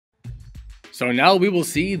So now we will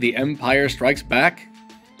see The Empire Strikes Back,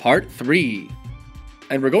 Part 3.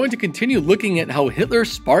 And we're going to continue looking at how Hitler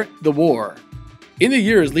sparked the war. In the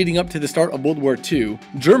years leading up to the start of World War II,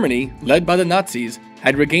 Germany, led by the Nazis,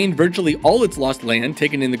 had regained virtually all its lost land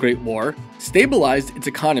taken in the Great War, stabilized its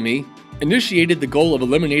economy, initiated the goal of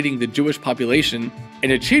eliminating the Jewish population,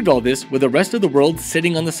 and achieved all this with the rest of the world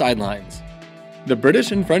sitting on the sidelines. The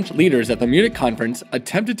British and French leaders at the Munich conference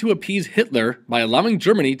attempted to appease Hitler by allowing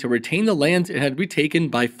Germany to retain the lands it had retaken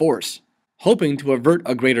by force, hoping to avert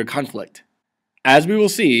a greater conflict. As we will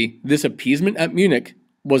see, this appeasement at Munich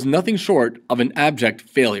was nothing short of an abject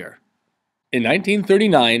failure. In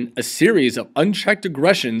 1939, a series of unchecked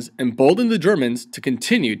aggressions emboldened the Germans to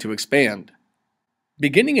continue to expand.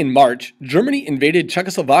 Beginning in March, Germany invaded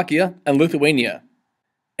Czechoslovakia and Lithuania,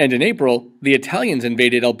 and in April, the Italians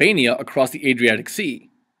invaded Albania across the Adriatic Sea.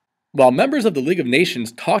 While members of the League of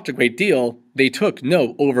Nations talked a great deal, they took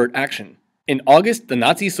no overt action. In August, the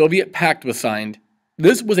Nazi-Soviet Pact was signed.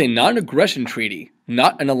 This was a non-aggression treaty,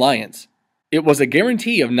 not an alliance. It was a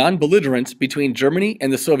guarantee of non-belligerence between Germany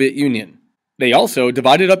and the Soviet Union. They also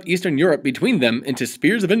divided up Eastern Europe between them into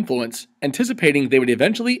spheres of influence, anticipating they would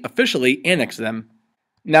eventually officially annex them.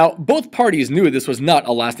 Now, both parties knew this was not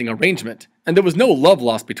a lasting arrangement, and there was no love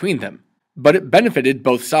lost between them, but it benefited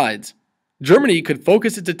both sides. Germany could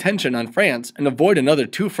focus its attention on France and avoid another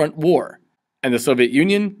two-front war, and the Soviet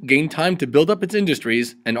Union gained time to build up its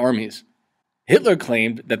industries and armies. Hitler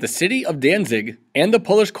claimed that the city of Danzig and the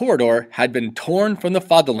Polish corridor had been torn from the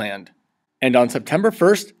fatherland, and on September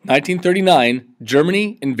 1st, 1939,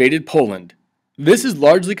 Germany invaded Poland. This is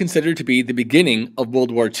largely considered to be the beginning of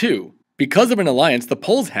World War II, because of an alliance the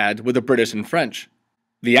Poles had with the British and French.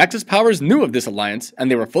 The Axis powers knew of this alliance,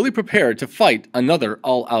 and they were fully prepared to fight another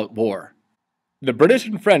all-out war. The British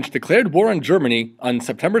and French declared war on Germany on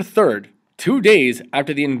September 3rd, 2 days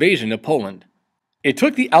after the invasion of Poland. It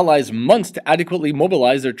took the Allies months to adequately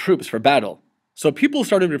mobilize their troops for battle, so people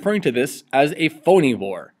started referring to this as a phony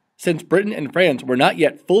war, since Britain and France were not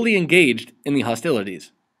yet fully engaged in the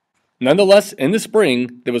hostilities. Nonetheless, in the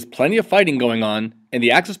spring, there was plenty of fighting going on, and the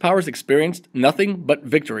Axis powers experienced nothing but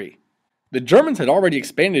victory. The Germans had already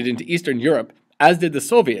expanded into Eastern Europe, as did the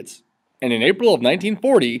Soviets, and in April of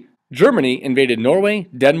 1940, Germany invaded Norway,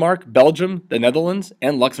 Denmark, Belgium, the Netherlands,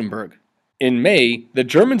 and Luxembourg. In May, the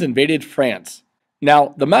Germans invaded France.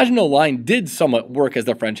 Now, the Maginot Line did somewhat work as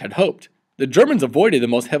the French had hoped. The Germans avoided the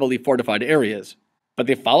most heavily fortified areas, but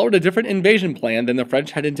they followed a different invasion plan than the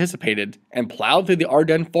French had anticipated and plowed through the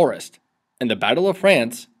Ardennes forest, and the Battle of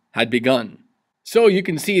France had begun. So you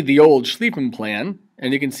can see the old Schlieffen plan,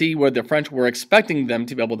 and you can see where the French were expecting them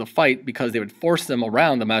to be able to fight because they would force them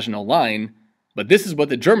around the Maginot Line, but this is what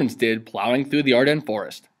the Germans did, plowing through the Ardennes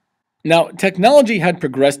forest. Now, technology had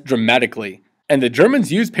progressed dramatically, and the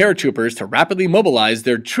Germans used paratroopers to rapidly mobilize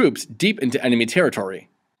their troops deep into enemy territory.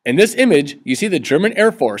 In this image, you see the German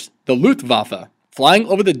Air Force, the Luftwaffe, flying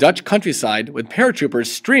over the Dutch countryside with paratroopers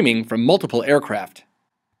streaming from multiple aircraft.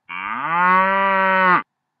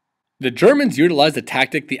 The Germans utilized a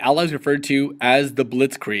tactic the Allies referred to as the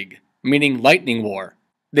Blitzkrieg, meaning lightning war.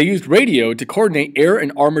 They used radio to coordinate air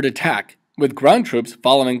and armored attack, with ground troops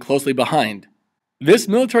following closely behind. This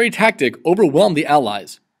military tactic overwhelmed the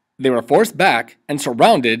Allies. They were forced back and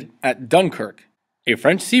surrounded at Dunkirk, a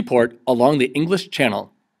French seaport along the English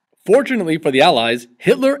Channel. Fortunately for the Allies,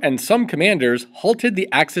 Hitler and some commanders halted the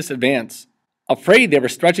Axis advance, afraid they were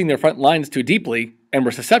stretching their front lines too deeply and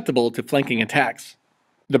were susceptible to flanking attacks.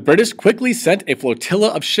 The British quickly sent a flotilla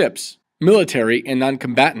of ships, military and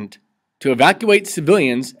non-combatant, to evacuate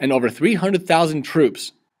civilians and over 300,000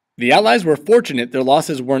 troops. The Allies were fortunate their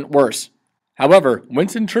losses weren't worse. However,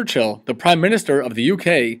 Winston Churchill, the Prime Minister of the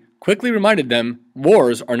UK, quickly reminded them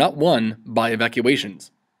wars are not won by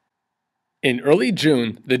evacuations. In early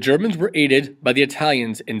June, the Germans were aided by the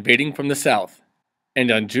Italians invading from the south, and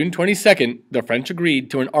on June 22nd, the French agreed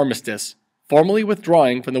to an armistice, formally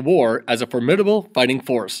withdrawing from the war as a formidable fighting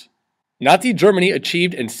force. Nazi Germany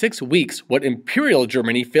achieved in 6 weeks what Imperial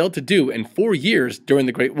Germany failed to do in 4 years during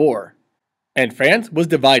the Great War. And France was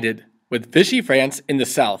divided, with Vichy France in the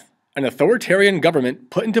south, an authoritarian government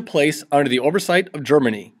put into place under the oversight of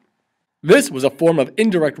Germany. This was a form of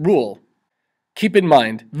indirect rule. Keep in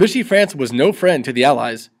mind, Vichy France was no friend to the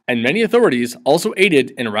Allies, and many authorities also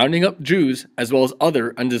aided in rounding up Jews as well as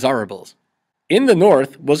other undesirables. In the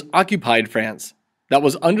north was occupied France, that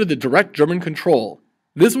was under the direct German control.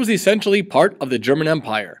 This was essentially part of the German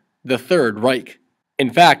Empire, the Third Reich.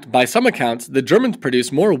 In fact, by some accounts, the Germans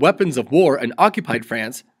produced more weapons of war in occupied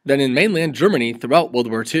France than in mainland Germany throughout World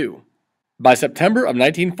War II. By September of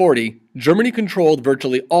 1940, Germany controlled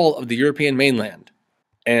virtually all of the European mainland.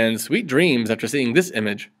 And sweet dreams after seeing this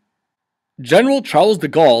image. General Charles de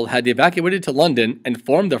Gaulle had evacuated to London and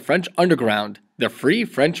formed the French underground, the Free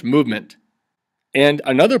French Movement. And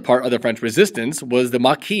another part of the French resistance was the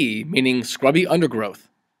Maquis, meaning scrubby undergrowth.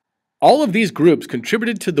 All of these groups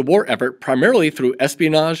contributed to the war effort primarily through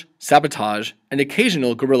espionage, sabotage, and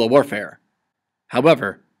occasional guerrilla warfare.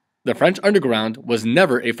 However, the French underground was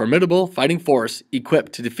never a formidable fighting force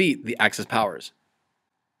equipped to defeat the Axis powers.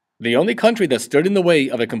 The only country that stood in the way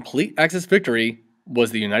of a complete Axis victory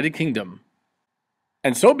was the United Kingdom.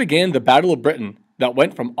 And so began the Battle of Britain that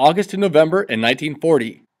went from August to November in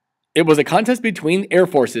 1940. It was a contest between air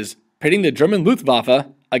forces, pitting the German Luftwaffe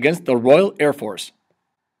against the Royal Air Force.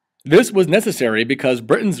 This was necessary because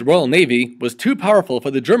Britain's Royal Navy was too powerful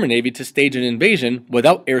for the German Navy to stage an invasion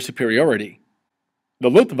without air superiority. The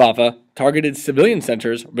Luftwaffe targeted civilian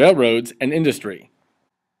centers, railroads, and industry.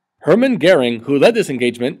 Hermann Goering, who led this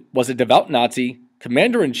engagement, was a devout Nazi,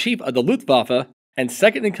 commander-in-chief of the Luftwaffe, and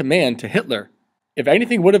second-in-command to Hitler. If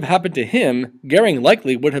anything would have happened to him, Goering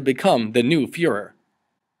likely would have become the new Führer.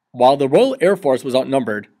 While the Royal Air Force was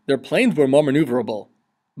outnumbered, their planes were more maneuverable.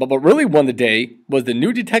 But what really won the day was the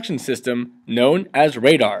new detection system known as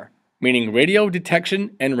radar, meaning radio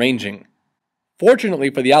detection and ranging. Fortunately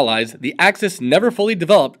for the Allies, the Axis never fully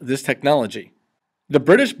developed this technology. The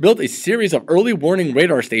British built a series of early warning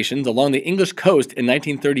radar stations along the English coast in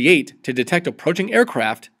 1938 to detect approaching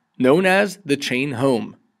aircraft, known as the chain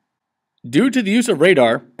home. Due to the use of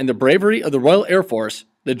radar and the bravery of the Royal Air Force,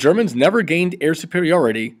 the Germans never gained air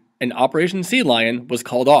superiority, and Operation Sea Lion was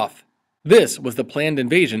called off. This was the planned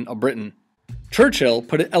invasion of Britain. Churchill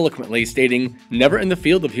put it eloquently, stating, "Never in the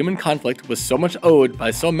field of human conflict was so much owed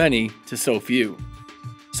by so many to so few."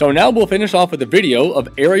 So now we'll finish off with a video of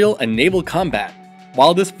aerial and naval combat.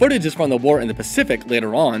 While this footage is from the war in the Pacific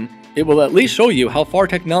later on, it will at least show you how far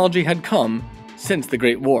technology had come since the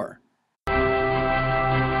Great War.